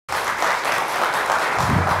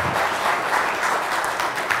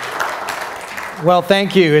Well,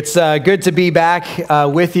 thank you. It's good to be back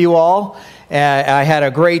with you all. I had a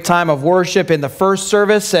great time of worship in the first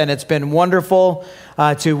service, and it's been wonderful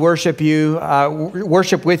to worship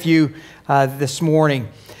with you this morning.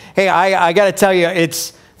 Hey, I got to tell you,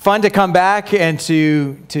 it's fun to come back and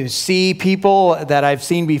to see people that I've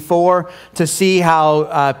seen before, to see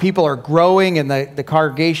how people are growing and the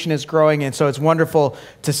congregation is growing, and so it's wonderful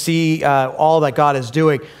to see all that God is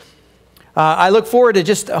doing. I look forward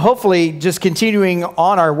to hopefully continuing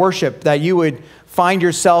on our worship, that you would find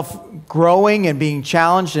yourself growing and being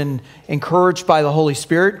challenged and encouraged by the Holy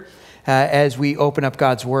Spirit as we open up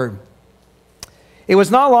God's Word. It was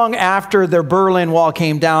not long after the Berlin Wall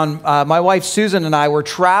came down, my wife Susan and I were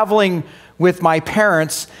traveling with my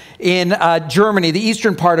parents in Germany, the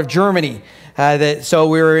eastern part of Germany. So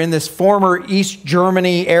we were in this former East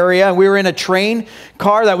Germany area. We were in a train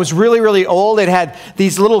car that was really, really old. It had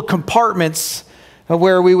these little compartments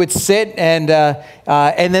where we would sit, and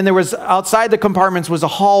then there was, outside the compartments was a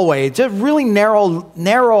hallway. It's a really narrow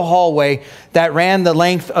hallway that ran the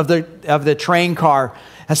length of the train car.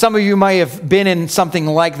 And some of you might have been in something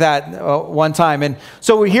like that one time. And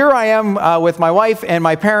so here I am with my wife and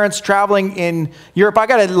my parents traveling in Europe. I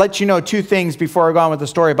got to let you know two things before I go on with the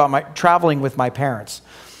story about my traveling with my parents.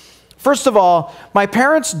 First of all, my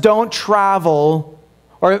parents don't travel,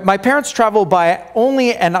 or my parents travel by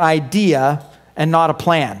only an idea and not a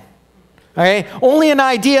plan. Okay? Only an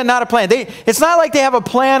idea, not a plan. It's not like they have a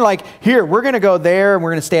plan like, here, we're going to go there, and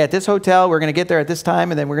we're going to stay at this hotel, we're going to get there at this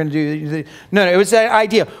time, and then we're going to do... No, it was that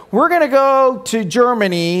idea. We're going to go to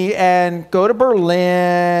Germany and go to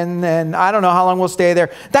Berlin, and I don't know how long we'll stay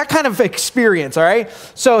there. That kind of experience, all right?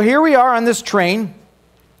 So here we are on this train.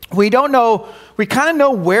 We don't know... We kind of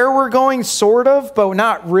know where we're going, sort of, but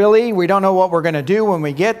not really. We don't know what we're going to do when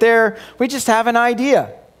we get there. We just have an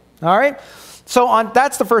idea, all right? So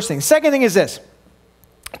that's the first thing. Second thing is this.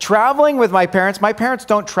 Traveling with my parents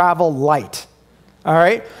don't travel light. All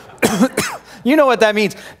right? You know what that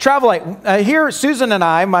means. Travel light. Here, Susan and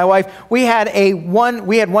I, my wife, we had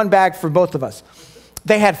one bag for both of us.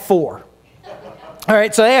 They had 4. All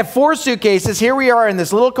right, so they had 4 suitcases. Here we are in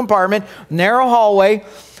this little compartment, narrow hallway,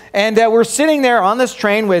 and we're sitting there on this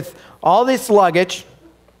train with all this luggage,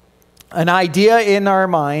 an idea in our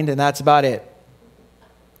mind, and that's about it.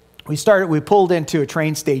 We pulled into a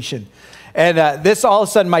train station, and all of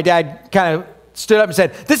a sudden my dad kind of stood up and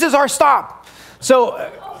said, "This is our stop." So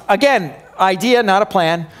again, idea, not a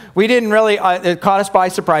plan. We didn't really, it caught us by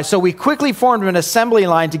surprise. So we quickly formed an assembly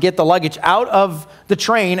line to get the luggage out of the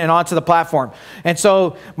train and onto the platform. And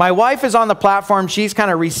so my wife is on the platform. She's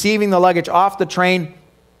kind of receiving the luggage off the train.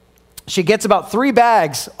 She gets about 3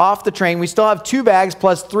 bags off the train. We still have 2 bags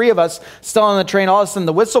plus 3 of us still on the train. All of a sudden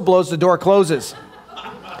the whistle blows, the door closes.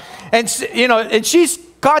 And and she's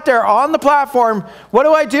caught there on the platform. What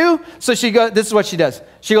do I do? So she goes, this is what she does.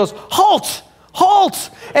 She goes, "Halt, halt."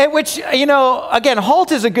 And which, again,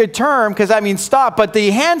 halt is a good term because that means stop, but the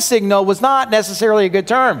hand signal was not necessarily a good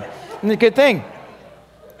term. A good thing.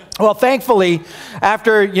 Well, thankfully,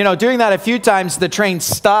 after, doing that a few times, the train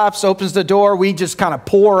stops, opens the door. We just kind of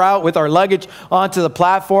pour out with our luggage onto the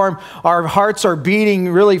platform. Our hearts are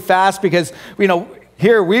beating really fast because,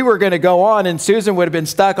 here we were going to go on, and Susan would have been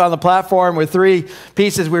stuck on the platform with 3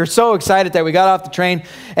 pieces. We were so excited that we got off the train.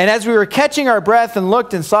 And as we were catching our breath and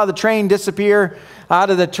looked and saw the train disappear out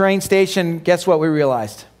of the train station, guess what we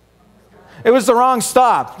realized? It was the wrong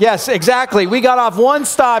stop. Yes, exactly. We got off one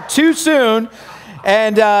stop too soon,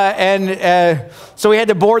 and so we had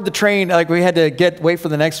to board the train. Like we had to wait for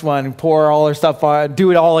the next one and pour all our stuff on, do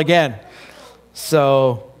it all again.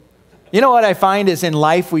 So... You know what I find is in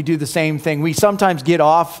life we do the same thing. We sometimes get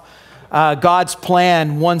off God's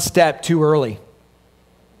plan one step too early.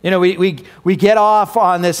 We get off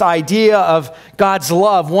on this idea of God's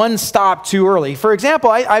love one stop too early. For example,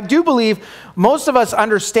 I do believe most of us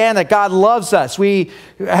understand that God loves us. We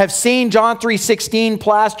have seen John 3:16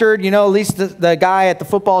 plastered, at least the guy at the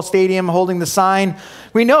football stadium holding the sign.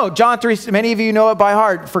 We know John 3, many of you know it by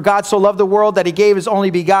heart. "For God so loved the world that he gave his only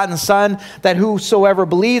begotten Son, that whosoever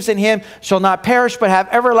believes in him shall not perish but have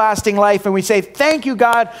everlasting life." And we say, "Thank you,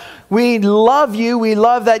 God. We love you. We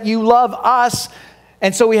love that you love us."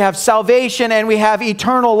 And so we have salvation and we have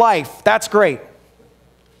eternal life. That's great.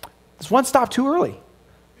 It's one stop too early.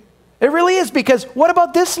 It really is, because what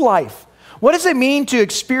about this life? What does it mean to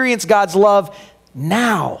experience God's love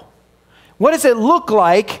now? What does it look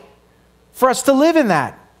like for us to live in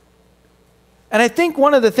that? And I think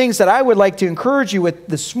one of the things that I would like to encourage you with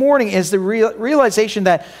this morning is the realization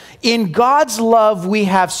that in God's love we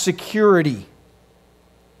have security.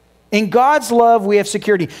 In God's love, we have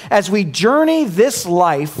security. As we journey this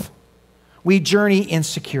life, we journey in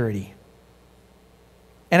security.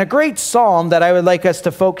 And a great psalm that I would like us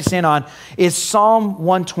to focus in on is Psalm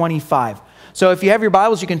 125. So if you have your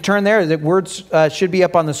Bibles, you can turn there. The words should be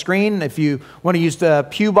up on the screen. If you want to use the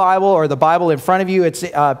Pew Bible or the Bible in front of you, it's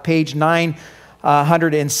page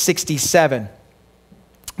 967.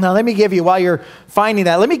 Now let me give you, while you're finding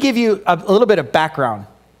that, let me give you a little bit of background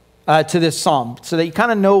to this psalm so that you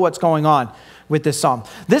kind of know what's going on with this psalm.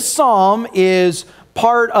 This psalm is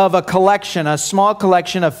part of a collection, a small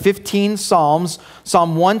collection of 15 psalms.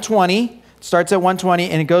 Psalm 120 starts at 120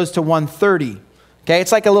 and it goes to 130. Okay,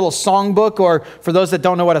 it's like a little songbook, or for those that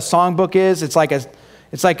don't know what a songbook is, it's like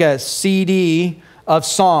a CD of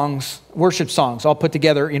songs, worship songs, all put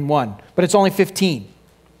together in one. But it's only 15.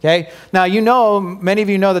 Okay, now many of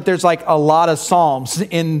you know that there's like a lot of psalms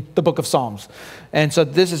in the book of Psalms. And so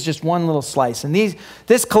this is just one little slice. And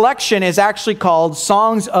this collection is actually called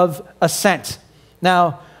Songs of Ascent.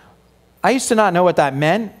 Now, I used to not know what that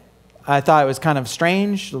meant. I thought it was kind of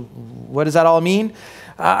strange. What does that all mean?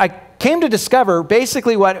 I came to discover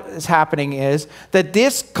basically what is happening is that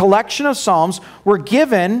this collection of psalms were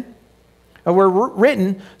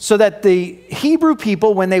written so that the Hebrew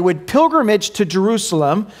people, when they would pilgrimage to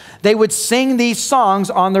Jerusalem, they would sing these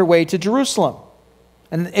songs on their way to Jerusalem.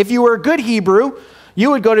 And if you were a good Hebrew,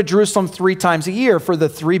 you would go to Jerusalem 3 times a year for the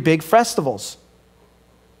 3 big festivals.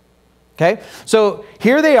 Okay, so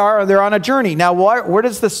here they are, they're on a journey. Now,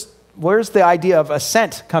 where's the idea of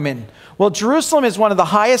ascent come in? Well, Jerusalem is one of the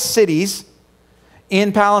highest cities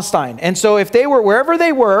in Palestine. And so if they were, wherever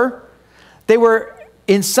they were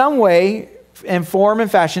in some way and form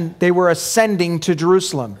and fashion, they were ascending to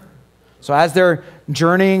Jerusalem. So as they're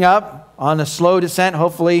journeying up on a slow descent,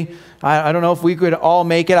 hopefully, I don't know if we could all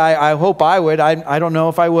make it. I hope I would. I don't know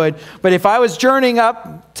if I would. But if I was journeying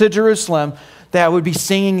up to Jerusalem, that I would be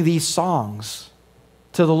singing these songs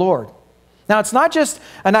to the Lord. Now, it's not just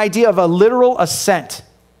an idea of a literal ascent.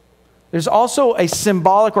 There's also a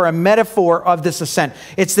symbolic or a metaphor of this ascent.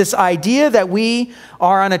 It's this idea that we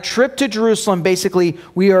are on a trip to Jerusalem. Basically,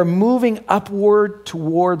 we are moving upward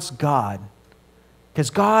towards God. Because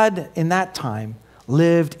God, in that time,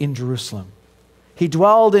 lived in Jerusalem. He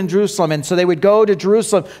dwelled in Jerusalem, and so they would go to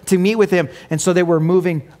Jerusalem to meet with him, and so they were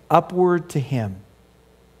moving upward to him.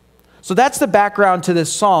 So that's the background to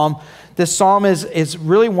this psalm. This psalm is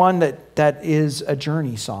really one that is a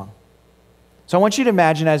journey song. So I want you to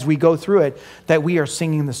imagine as we go through it that we are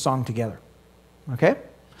singing the song together. Okay?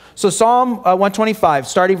 So Psalm 125,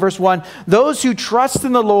 starting verse 1. Those who trust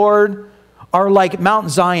in the Lord are like Mount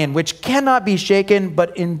Zion, which cannot be shaken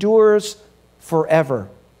but endures forever.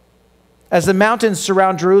 As the mountains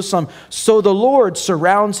surround Jerusalem, so the Lord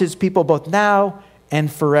surrounds his people both now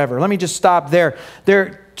and forever. Let me just stop there. There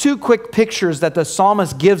are 2 quick pictures that the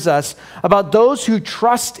psalmist gives us about those who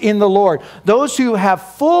trust in the Lord, those who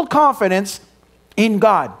have full confidence in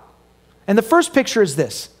God. And the first picture is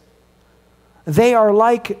this. They are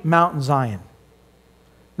like Mount Zion.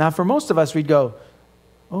 Now, for most of us, we'd go,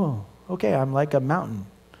 oh, okay, I'm like a mountain.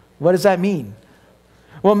 What does that mean?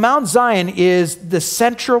 Well, Mount Zion is the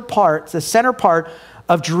center part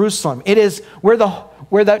of Jerusalem. It is where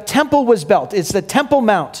the temple was built. It's the Temple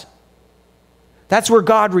Mount. That's where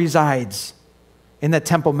God resides, in the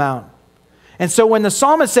Temple Mount. And so when the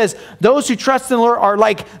psalmist says, those who trust in the Lord are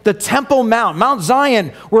like the Temple Mount, Mount Zion,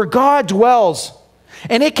 where God dwells,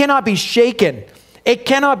 and it cannot be shaken. It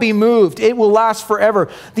cannot be moved. It will last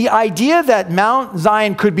forever. The idea that Mount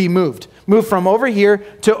Zion could be moved from over here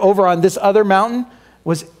to over on this other mountain,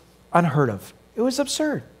 was unheard of. It was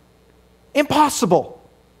absurd. Impossible.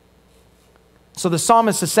 So the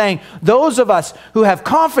psalmist is saying, those of us who have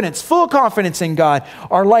confidence, full confidence in God,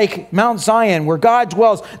 are like Mount Zion, where God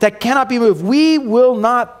dwells, that cannot be moved. We will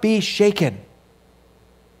not be shaken.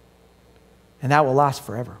 And that will last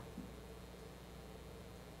forever.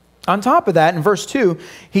 On top of that, in verse 2,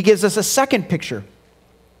 he gives us a second picture.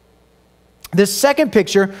 This second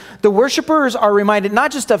picture, the worshipers are reminded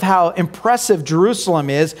not just of how impressive Jerusalem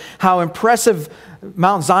is, how impressive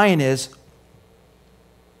Mount Zion is,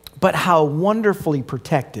 but how wonderfully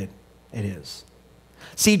protected it is.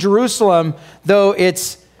 See, Jerusalem, though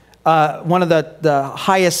it's one of the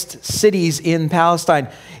highest cities in Palestine,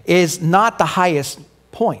 is not the highest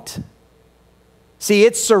point. See,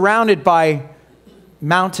 it's surrounded by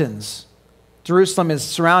mountains. Jerusalem is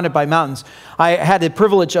surrounded by mountains. I had the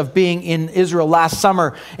privilege of being in Israel last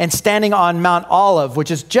summer and standing on Mount Olive,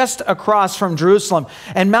 which is just across from Jerusalem.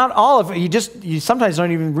 And Mount Olive, you sometimes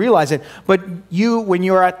don't even realize it, but when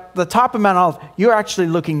you're at the top of Mount Olive, you're actually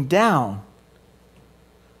looking down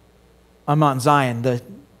on Mount Zion,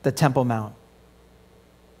 the Temple Mount.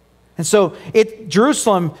 And so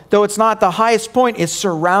Jerusalem, though it's not the highest point, is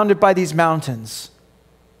surrounded by these mountains.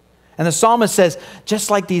 And the psalmist says, just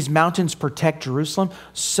like these mountains protect Jerusalem,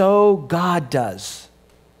 so God does.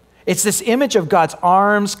 It's this image of God's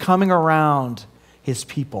arms coming around his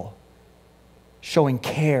people, showing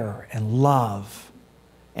care and love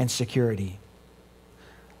and security.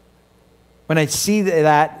 When I see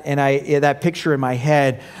that and that picture in my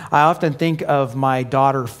head, I often think of my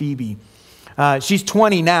daughter Phoebe. She's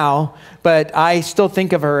 20 now, but I still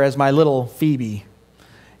think of her as my little Phoebe.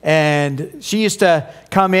 And she used to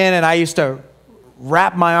come in and I used to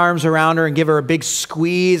wrap my arms around her and give her a big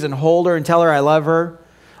squeeze and hold her and tell her I love her.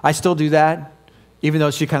 I still do that, even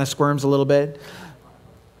though she kind of squirms a little bit.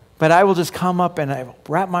 But I will just come up and I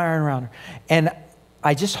wrap my arm around her. And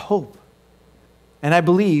I just hope and I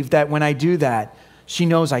believe that when I do that, she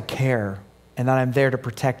knows I care and that I'm there to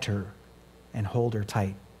protect her and hold her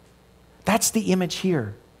tight. That's the image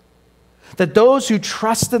here. That those who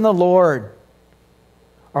trust in the Lord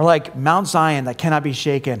are like Mount Zion that cannot be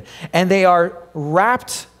shaken. And they are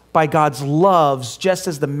wrapped by God's loves just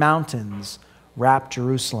as the mountains wrap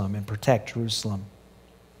Jerusalem and protect Jerusalem.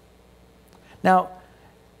 Now,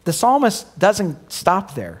 the psalmist doesn't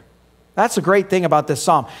stop there. That's the great thing about this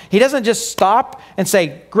psalm. He doesn't just stop and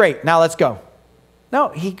say, great, now let's go. No,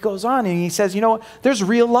 he goes on and he says, you know what? There's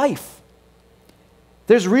real life.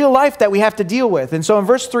 There's real life that we have to deal with. And so in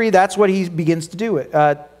verse 3, that's what he begins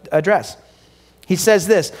to address. He says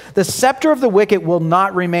this, the scepter of the wicked will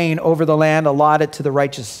not remain over the land allotted to the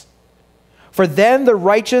righteous. For then the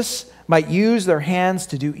righteous might use their hands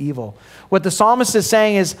to do evil. What the psalmist is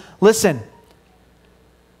saying is, listen,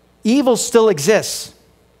 evil still exists.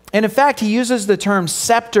 And in fact, he uses the term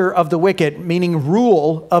scepter of the wicked, meaning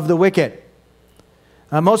rule of the wicked.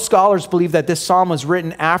 Most scholars believe that this psalm was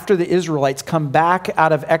written after the Israelites come back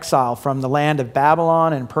out of exile from the land of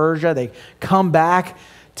Babylon and Persia. They come back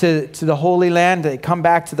to the Holy Land. They come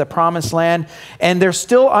back to the Promised Land. And they're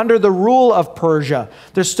still under the rule of Persia.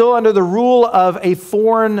 They're still under the rule of a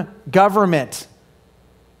foreign government.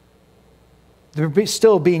 They're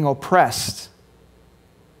still being oppressed.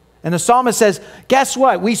 And the psalmist says, guess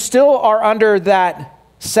what? We still are under that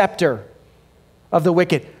scepter of the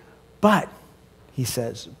wicked. But, he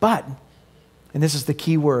says, but, and this is the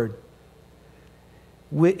key word,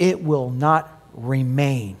 it will not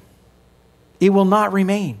remain. It will not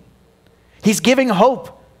remain. He's giving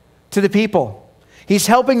hope to the people. He's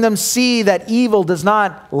helping them see that evil does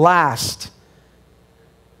not last.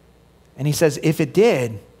 And he says, if it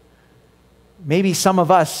did, maybe some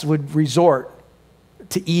of us would resort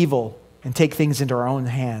to evil and take things into our own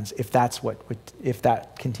hands if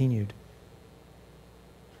that continued.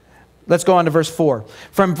 Let's go on to verse 4.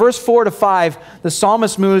 From verse 4 to 5, the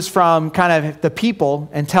psalmist moves from kind of the people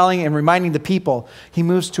and telling and reminding the people, he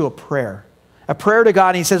moves to a prayer to God.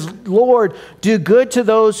 And he says, Lord, do good to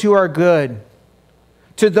those who are good,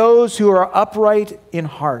 to those who are upright in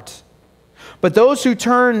heart. But those who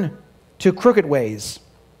turn to crooked ways,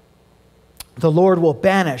 the Lord will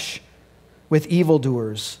banish with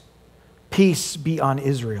evildoers. Peace be on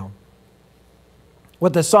Israel.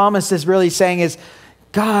 What the psalmist is really saying is,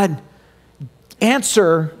 God,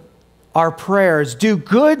 answer our prayers. Do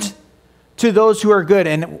good to those who are good.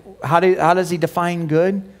 And how does he define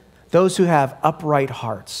good? Those who have upright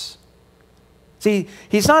hearts. See,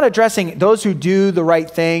 he's not addressing those who do the right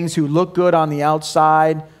things, who look good on the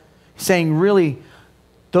outside. He's saying, really,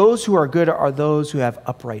 those who are good are those who have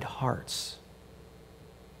upright hearts.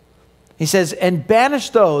 He says, and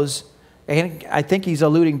banish those, and I think he's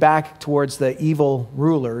alluding back towards the evil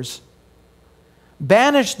rulers.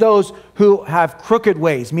 Banish those who have crooked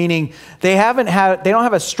ways, meaning they don't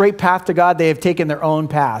have a straight path to God, they have taken their own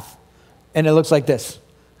path. And it looks like this.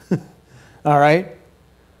 All right?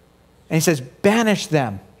 And he says, banish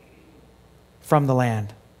them from the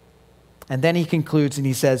land. And then he concludes and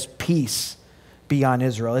he says, peace be on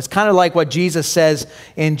Israel. It's kind of like what Jesus says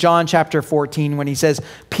in John chapter 14 when he says,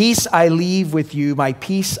 peace I leave with you, my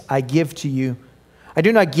peace I give to you. I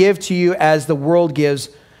do not give to you as the world gives.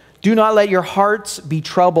 Do not let your hearts be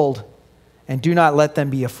troubled, and do not let them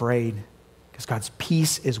be afraid, because God's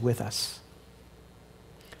peace is with us.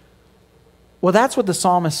 Well, that's what the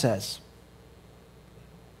psalmist says.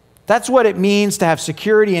 That's what it means to have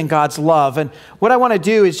security in God's love. And what I want to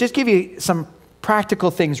do is just give you some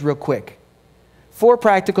practical things real quick. 4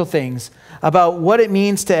 practical things about what it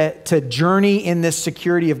means to journey in this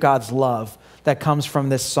security of God's love that comes from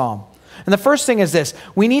this psalm. And the first thing is this: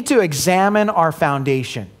 we need to examine our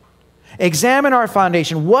foundation. Examine our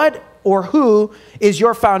foundation. What or who is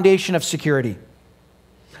your foundation of security?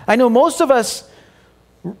 I know most of us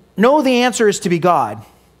know the answer is to be God.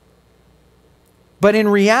 But in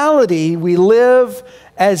reality, we live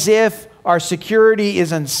as if our security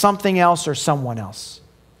is in something else or someone else.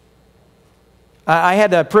 I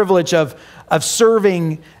had the privilege of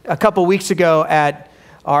serving a couple weeks ago at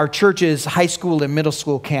our church's high school and middle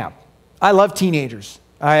school camp. I love teenagers.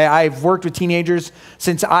 I've worked with teenagers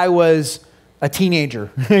since I was a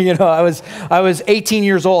teenager. I was 18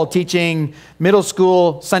 years old teaching middle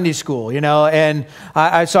school, Sunday school, and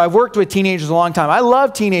so I've worked with teenagers a long time. I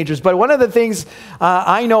love teenagers, but one of the things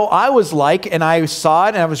I know I was like, and I saw it,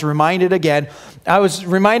 and I was reminded again, I was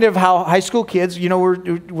reminded of how high school kids,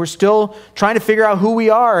 we're still trying to figure out who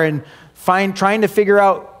we are and trying to figure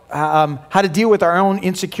out how to deal with our own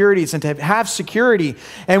insecurities and to have security.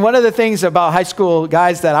 And one of the things about high school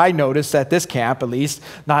guys that I noticed at this camp, at least,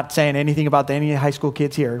 not saying anything about any high school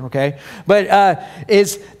kids here, okay, but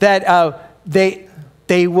is that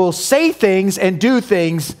they will say things and do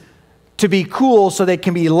things to be cool so they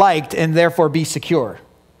can be liked and therefore be secure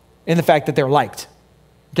in the fact that they're liked.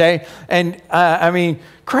 Okay, and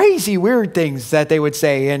crazy weird things that they would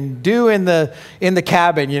say and do in the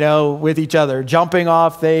cabin, with each other, jumping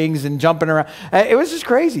off things and jumping around. It was just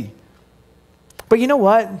crazy. But you know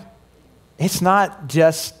what? It's not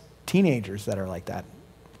just teenagers that are like that.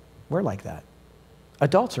 We're like that.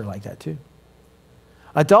 Adults are like that too.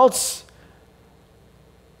 Adults,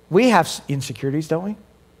 we have insecurities, don't we?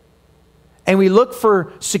 And we look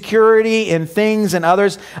for security in things and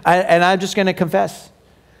others. And I'm just going to confess.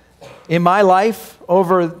 In my life,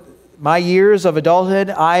 over my years of adulthood,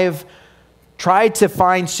 I've tried to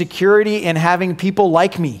find security in having people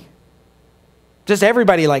like me. Just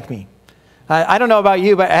everybody like me. I don't know about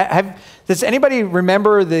you, but does anybody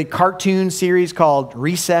remember the cartoon series called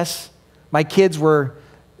Recess? My kids were,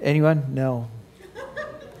 anyone? No.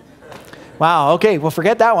 Wow, okay, well,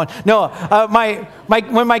 forget that one. No,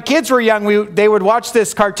 when my kids were young, they would watch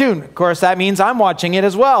this cartoon. Of course, that means I'm watching it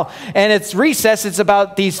as well. And it's Recess. It's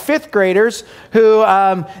about these fifth graders who,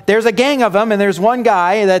 there's a gang of them, and there's one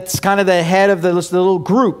guy that's kind of the head of the little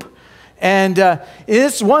group. And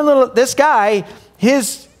this guy,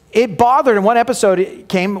 it bothered him. One episode it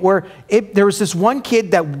came where there was this one kid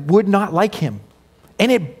that would not like him.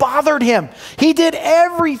 And it bothered him. He did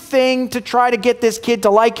everything to try to get this kid to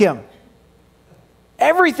like him.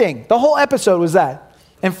 Everything. The whole episode was that.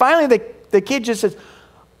 And finally, the kid just says,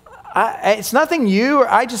 it's nothing you,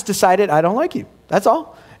 I just decided I don't like you. That's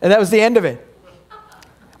all. And that was the end of it.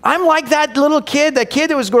 I'm like that little kid, that kid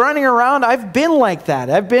that was running around. I've been like that.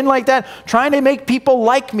 I've been like that, trying to make people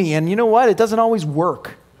like me. And you know what? It doesn't always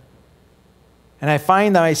work. And I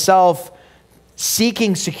find myself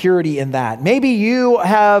seeking security in that. Maybe you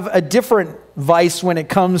have a different vice when it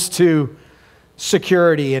comes to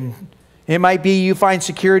security, and it might be you find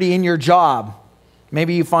security in your job.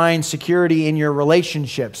 Maybe you find security in your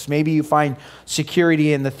relationships. Maybe you find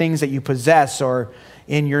security in the things that you possess or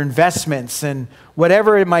in your investments, and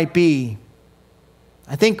whatever it might be.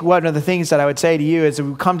 I think one of the things that I would say to you as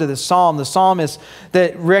we come to the psalm is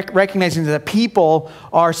that recognizing that people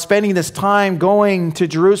are spending this time going to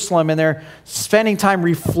Jerusalem, and they're spending time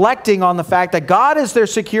reflecting on the fact that God is their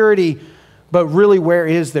security, but really, where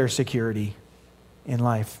is their security in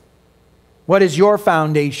life? What is your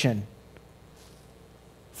foundation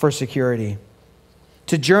for security?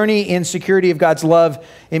 To journey in security of God's love,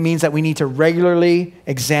 it means that we need to regularly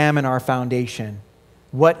examine our foundation.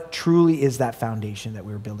 What truly is that foundation that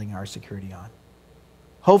we're building our security on?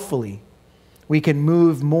 Hopefully, we can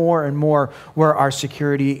move more and more where our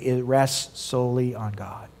security rests solely on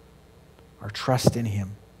God, our trust in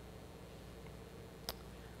Him.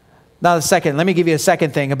 Now, let me give you a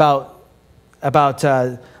second thing about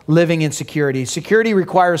living in security. Security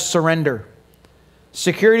requires surrender.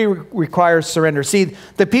 Security requires surrender. See,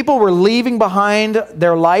 the people were leaving behind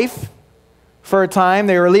their life for a time.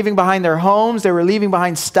 They were leaving behind their homes. They were leaving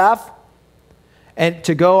behind stuff, and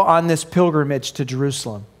to go on this pilgrimage to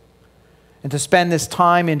Jerusalem and to spend this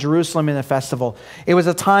time in Jerusalem in the festival. It was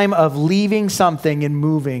a time of leaving something and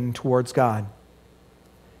moving towards God.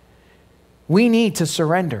 We need to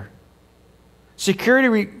surrender. Security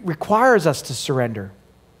requires us to surrender.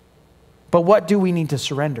 But what do we need to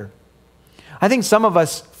surrender? I think some of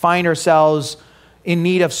us find ourselves in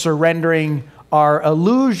need of surrendering our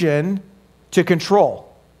illusion to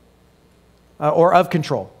control or of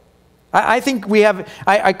control. I think we have,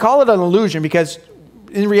 I call it an illusion because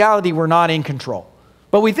in reality we're not in control.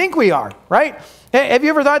 But we think we are, right? Have you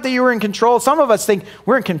ever thought that you were in control? Some of us think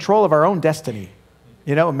we're in control of our own destiny.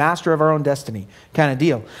 Master of our own destiny kind of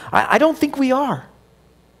deal. I don't think we are.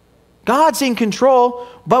 God's in control,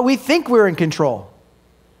 but we think we're in control.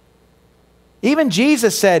 Even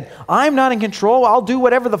Jesus said, I'm not in control. I'll do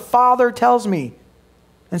whatever the Father tells me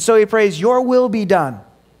And so he prays, your will be done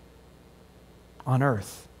on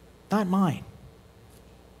earth, not mine.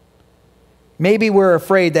 Maybe we're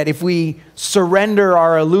afraid that if we surrender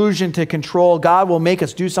our illusion to control, God will make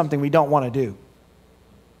us do something we don't want to do.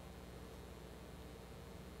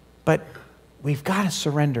 But we've got to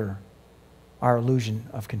surrender our illusion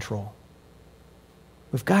of control.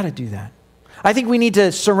 We've got to do that. I think we need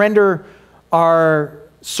to surrender our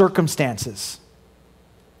circumstances.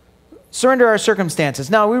 Surrender our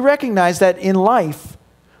circumstances. Now, we recognize that in life,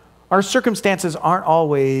 our circumstances aren't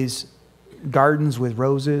always gardens with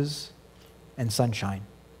roses and sunshine.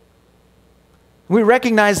 We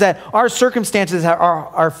recognize that our circumstances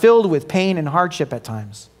are filled with pain and hardship at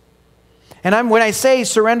times. And when I say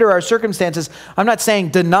surrender our circumstances, I'm not saying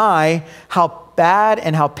deny how bad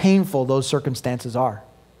and how painful those circumstances are.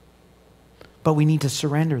 But we need to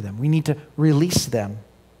surrender them. We need to release them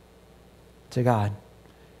to God.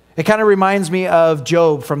 It kind of reminds me of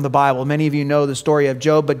Job from the Bible. Many of you know the story of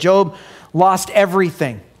Job, but Job lost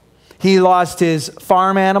everything. He lost his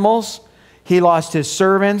farm animals. He lost his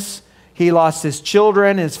servants. He lost his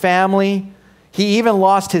children, his family. He even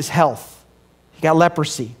lost his health. He got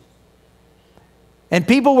leprosy. And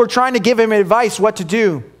people were trying to give him advice what to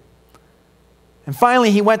do. And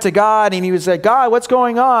finally he went to God and he was like, God, what's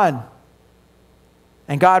going on?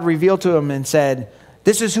 And God revealed to him and said,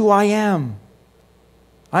 this is who I am.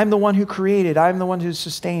 I'm the one who created. I'm the one who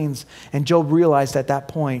sustains. And Job realized at that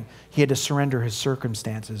point he had to surrender his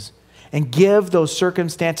circumstances and give those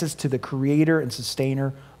circumstances to the creator and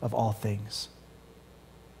sustainer of all things.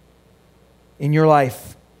 In your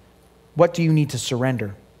life, what do you need to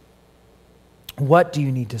surrender? What do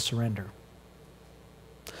you need to surrender?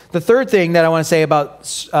 The third thing that I want to say about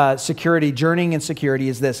security, journeying in security,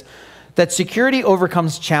 is this, that security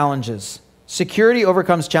overcomes challenges. Security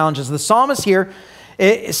overcomes challenges. The psalmist here,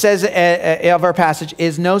 it says of our passage,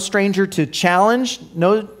 is no stranger to challenge,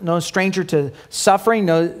 no stranger to suffering,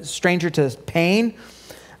 no stranger to pain.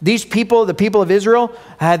 These people, the people of Israel,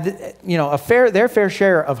 had their fair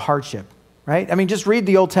share of hardship, right? I mean, just read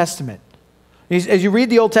the Old Testament. As you read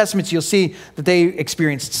the Old Testament, you'll see that they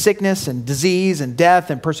experienced sickness and disease and death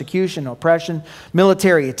and persecution, oppression,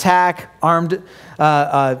 military attack, armed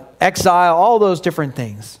exile, all those different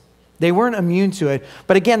things. They weren't immune to it.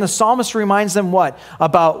 But again, the psalmist reminds them what?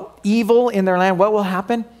 About evil in their land. What will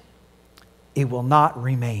happen? It will not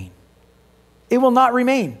remain. It will not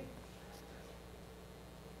remain.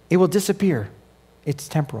 It will disappear. It's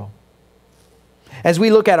temporal. As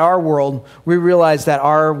we look at our world, we realize that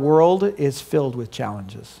our world is filled with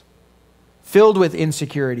challenges, filled with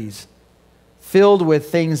insecurities, filled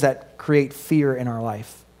with things that create fear in our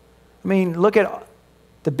life. I mean, look at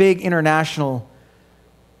the big international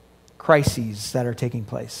crises that are taking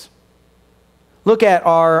place. Look at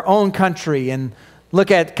our own country and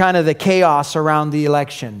look at kind of the chaos around the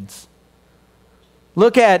elections.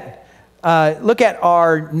 Look at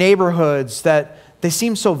our neighborhoods that they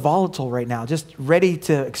seem so volatile right now, just ready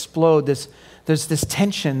to explode. There's this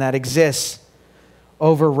tension that exists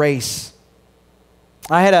over race.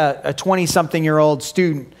 I had a 20-something-year-old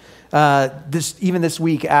student this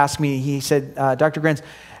week ask me, he said, Dr. Grenz,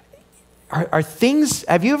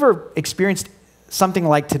 have you ever experienced something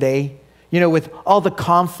like today? You know, with all the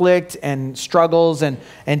conflict and struggles and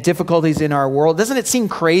difficulties in our world, doesn't it seem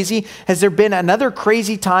crazy? Has there been another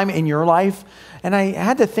crazy time in your life? And I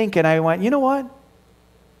had to think, and I went, you know what?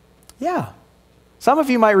 Yeah. Some of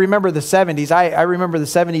you might remember the 70s. I remember the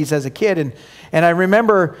 70s as a kid, and I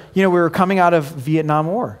remember, we were coming out of Vietnam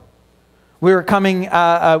War. We were coming,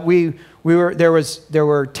 there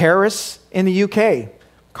were terrorists in the UK,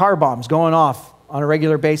 car bombs going off on a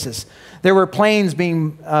regular basis. There were planes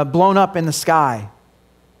being blown up in the sky.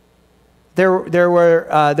 There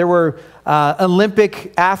were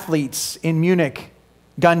Olympic athletes in Munich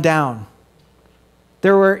gunned down.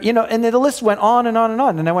 There were, and the list went on and on and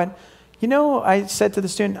on. And I went, I said to the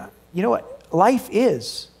student, you know what? Life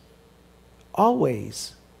is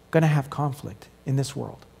always going to have conflict in this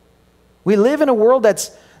world. We live in a world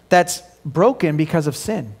that's broken because of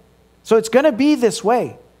sin. So it's going to be this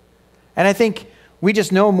way. And I think we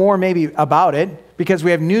just know more maybe about it because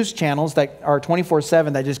we have news channels that are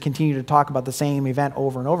 24/7 that just continue to talk about the same event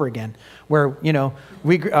over and over again. Where,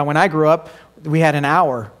 when I grew up, we had an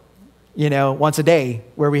hour, once a day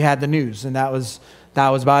where we had the news, and that was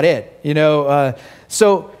about it.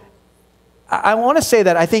 So I want to say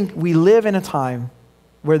that I think we live in a time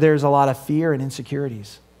where there's a lot of fear and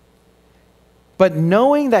insecurities. But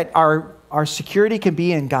knowing that our security can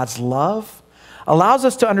be in God's love allows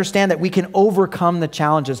us to understand that we can overcome the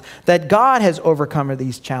challenges, that God has overcome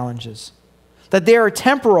these challenges, that they are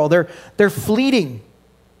temporal, they're fleeting,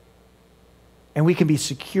 and we can be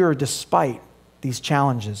secure despite these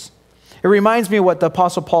challenges. It reminds me of what the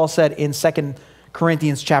Apostle Paul said in 2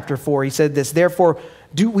 Corinthians chapter 4. He said this, "Therefore,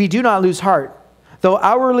 we do not lose heart. Though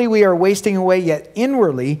outwardly we are wasting away, yet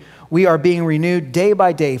inwardly we are being renewed day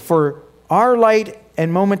by day. For our light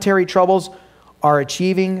and momentary troubles are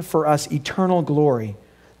achieving for us eternal glory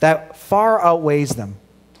that far outweighs them.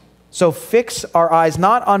 So fix our eyes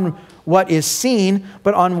not on what is seen,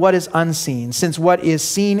 but on what is unseen. Since what is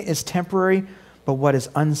seen is temporary, but what is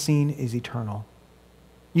unseen is eternal."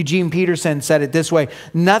 Eugene Peterson said it this way,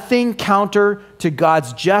 "Nothing counter to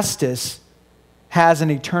God's justice has an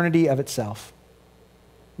eternity of itself."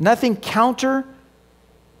 Nothing counter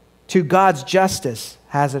to God's justice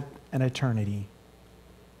has an eternity.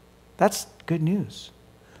 That's good news.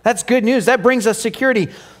 That's good news. That brings us security,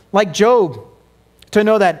 like Job, to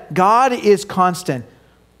know that God is constant,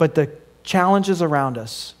 but the challenges around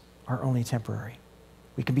us are only temporary.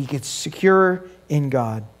 We can be secure in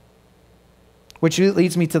God. Which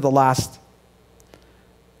leads me to the last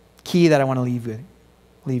key that I want to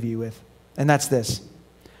leave you with, and that's this.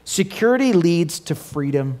 Security leads to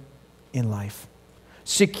freedom in life.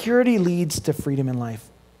 Security leads to freedom in life.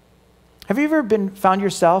 Have you ever found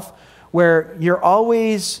yourself where you're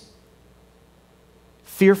always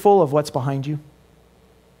fearful of what's behind you?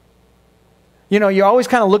 You know, you're always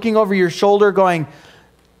kind of looking over your shoulder going,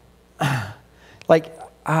 like,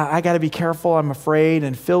 I got to be careful, I'm afraid,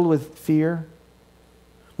 and filled with fear.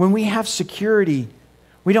 When we have security,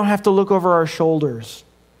 we don't have to look over our shoulders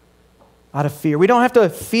out of fear. We don't have to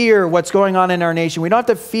fear what's going on in our nation. We don't have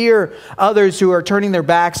to fear others who are turning their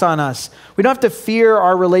backs on us. We don't have to fear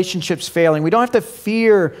our relationships failing. We don't have to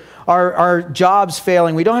fear our jobs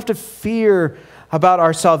failing. We don't have to fear about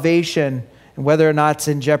our salvation and whether or not it's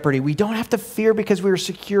in jeopardy. We don't have to fear because we are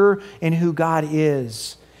secure in who God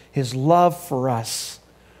is, His love for us.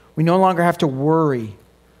 We no longer have to worry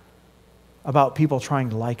about people trying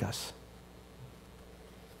to like us.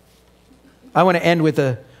 I want to end with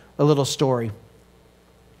a little story.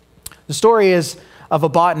 The story is of a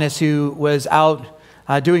botanist who was out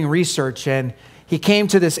doing research, and he came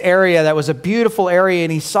to this area that was a beautiful area,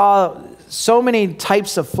 and he saw so many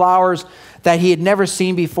types of flowers that he had never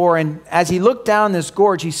seen before. And as he looked down this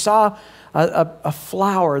gorge, he saw a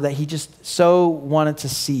flower that he just so wanted to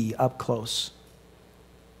see up close.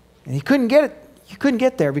 And he couldn't get it. He couldn't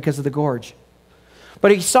get there because of the gorge.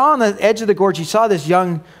 But he saw on the edge of the gorge, he saw this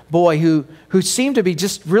young boy who seemed to be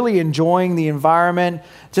just really enjoying the environment,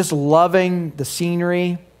 just loving the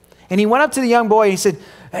scenery. And he went up to the young boy and he said,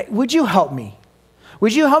 "Hey, would you help me?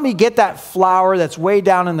 Would you help me get that flower that's way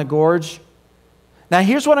down in the gorge? Now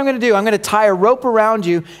here's what I'm going to do. I'm going to tie a rope around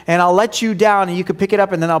you and I'll let you down and you can pick it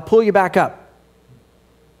up and then I'll pull you back up."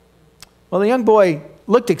 Well, the young boy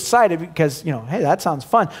looked excited because, hey, that sounds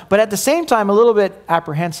fun. But at the same time, a little bit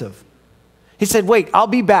apprehensive. He said, "Wait, I'll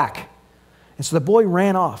be back." And so the boy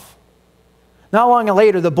ran off. Not long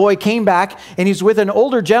later, the boy came back and he's with an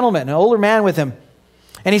older gentleman, an older man with him.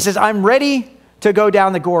 And he says, "I'm ready to go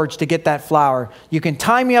down the gorge to get that flower. You can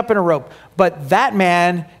tie me up in a rope, but that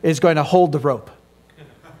man is going to hold the rope.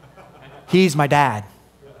 He's my dad."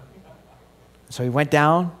 So he went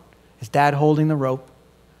down, his dad holding the rope,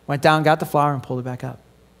 went down, got the flower, and pulled it back up.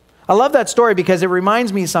 I love that story because it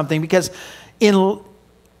reminds me of something. Because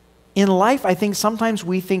in life, I think sometimes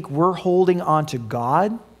we think we're holding on to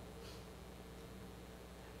God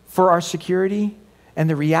for our security, and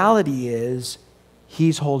the reality is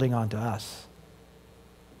He's holding on to us.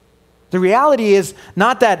 The reality is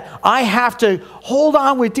not that I have to hold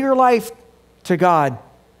on with dear life to God.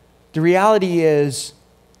 The reality is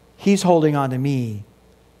He's holding on to me,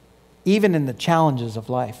 even in the challenges of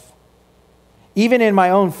life. Even in my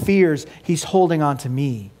own fears, He's holding on to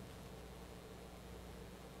me.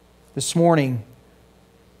 This morning,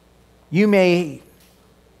 you may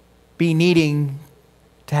be needing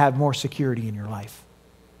to have more security in your life.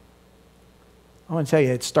 I want to tell you,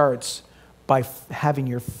 it starts by having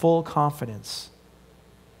your full confidence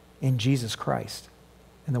in Jesus Christ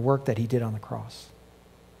and the work that He did on the cross.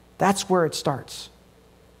 That's where it starts.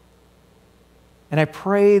 And I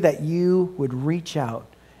pray that you would reach out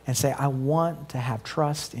and say, "I want to have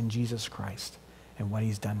trust in Jesus Christ and what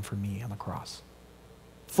He's done for me on the cross."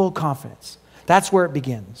 Full confidence. That's where it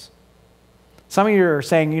begins. Some of you are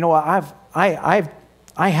saying, "You know what,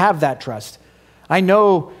 I have that trust. I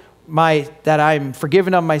know that I'm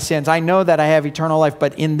forgiven of my sins. I know that I have eternal life,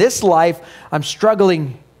 but in this life, I'm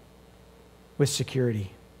struggling with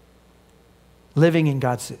security. Living in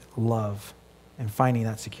God's love and finding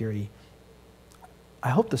that security." I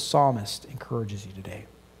hope the psalmist encourages you today.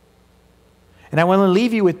 And I want to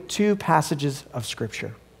leave you with two passages of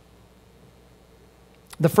Scripture.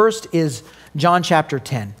 The first is John chapter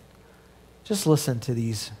 10. Just listen to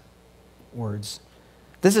these words.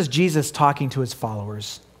 This is Jesus talking to his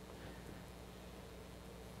followers.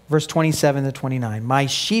 Verse 27 to 29. My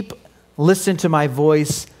sheep listen to my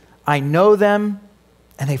voice. I know them,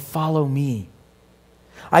 and they follow me.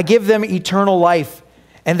 I give them eternal life,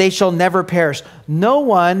 and they shall never perish. No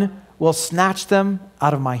one will snatch them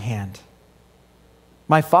out of my hand.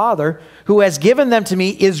 My Father, who has given them to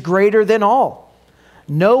me, is greater than all.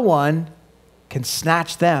 No one can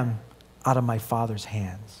snatch them out of my Father's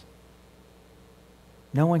hands.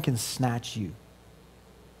 No one can snatch you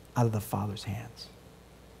out of the Father's hands.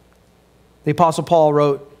 The Apostle Paul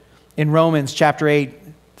wrote in Romans chapter 8,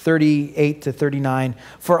 38 to 39,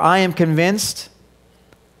 for I am convinced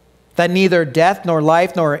that neither death, nor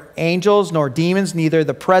life, nor angels, nor demons, neither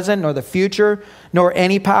the present, nor the future, nor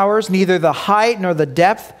any powers, neither the height, nor the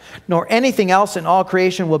depth, nor anything else in all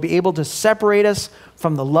creation will be able to separate us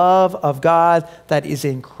from the love of God that is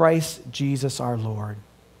in Christ Jesus our Lord.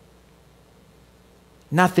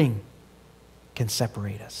 Nothing can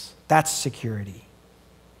separate us. That's security.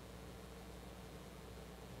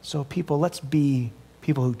 So people, let's be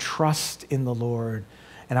people who trust in the Lord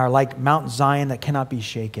and are like Mount Zion that cannot be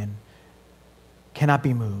shaken, cannot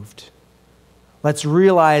be moved. Let's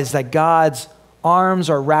realize that God's arms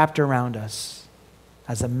are wrapped around us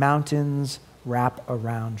as the mountains wrap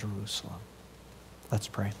around Jerusalem. Let's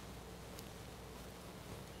pray.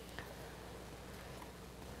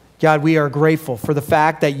 God, we are grateful for the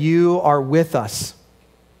fact that you are with us.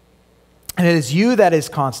 And it is you that is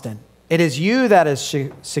constant. It is you that is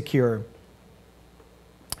secure.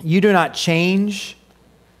 You do not change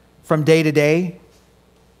from day to day.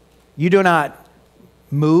 You do not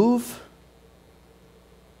move.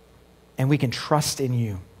 And we can trust in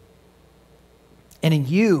you. And in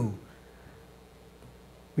you,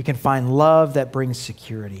 we can find love that brings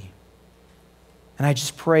security. And I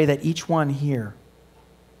just pray that each one here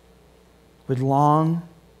would long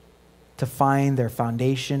to find their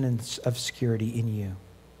foundation of security in you.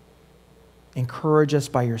 Encourage us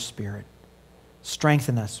by your Spirit.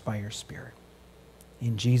 Strengthen us by your Spirit.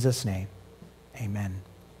 In Jesus' name, amen.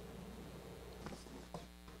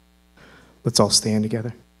 Let's all stand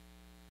together.